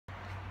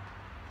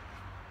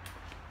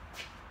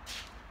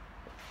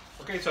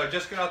Okay, so I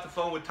just got off the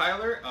phone with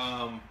Tyler.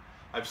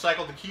 I've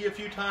cycled the key a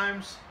few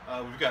times.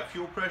 We've got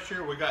fuel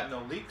pressure. We got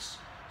no leaks.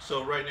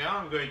 So right now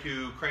I'm going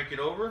to crank it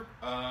over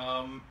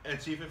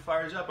and see if it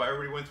fires up. I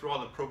already went through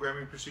all the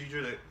programming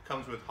procedure that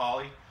comes with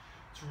Holley.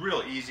 It's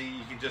real easy.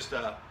 You can just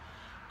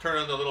turn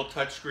on the little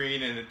touch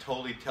screen and it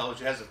totally tells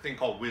you. It has a thing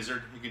called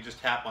Wizard. You can just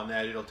tap on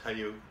that. It'll tell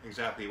you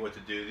exactly what to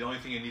do. The only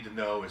thing you need to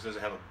know is does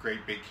it have a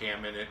great big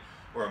cam in it,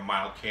 or a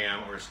mild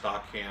cam, or a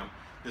stock cam.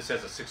 This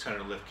has a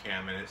 600 lift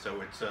cam in it, so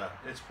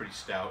it's pretty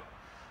stout.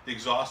 The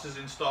exhaust is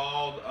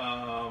installed.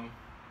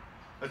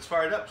 Let's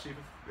fire it up.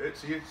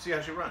 See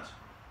how she runs.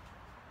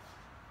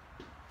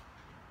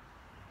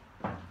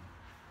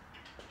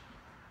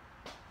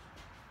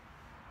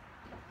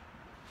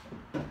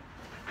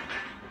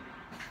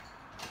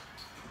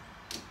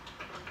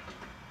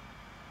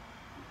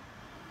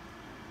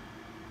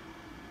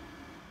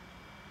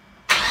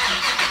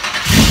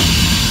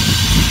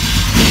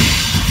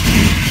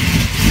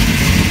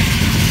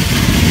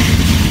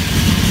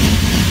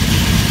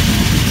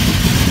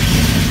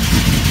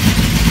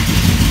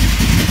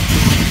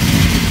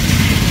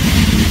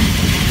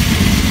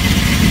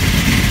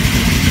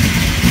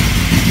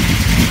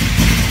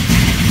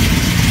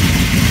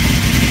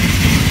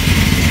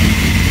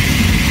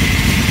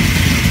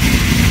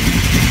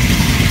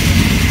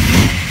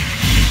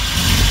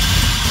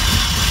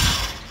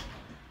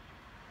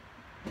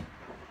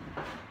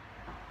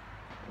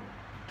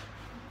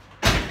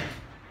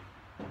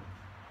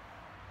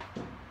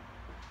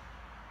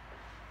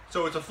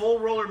 So it's a full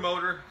roller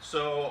motor,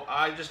 so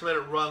I just let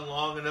it run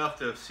long enough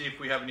to see if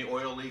we have any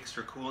oil leaks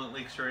or coolant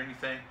leaks or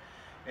anything,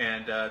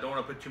 and don't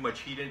want to put too much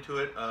heat into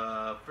it.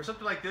 For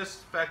something like this,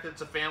 the fact that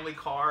it's a family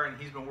car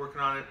and he's been working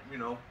on it, you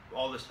know,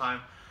 all this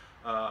time,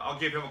 I'll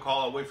give him a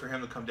call. I'll wait for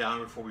him to come down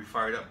before we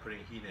fire it up and put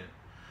any heat in it.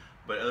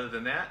 But other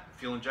than that,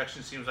 fuel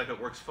injection seems like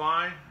it works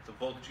fine. The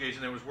voltage gauge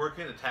in there was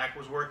working, the tach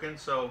was working,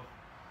 so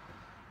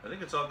I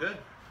think it's all good.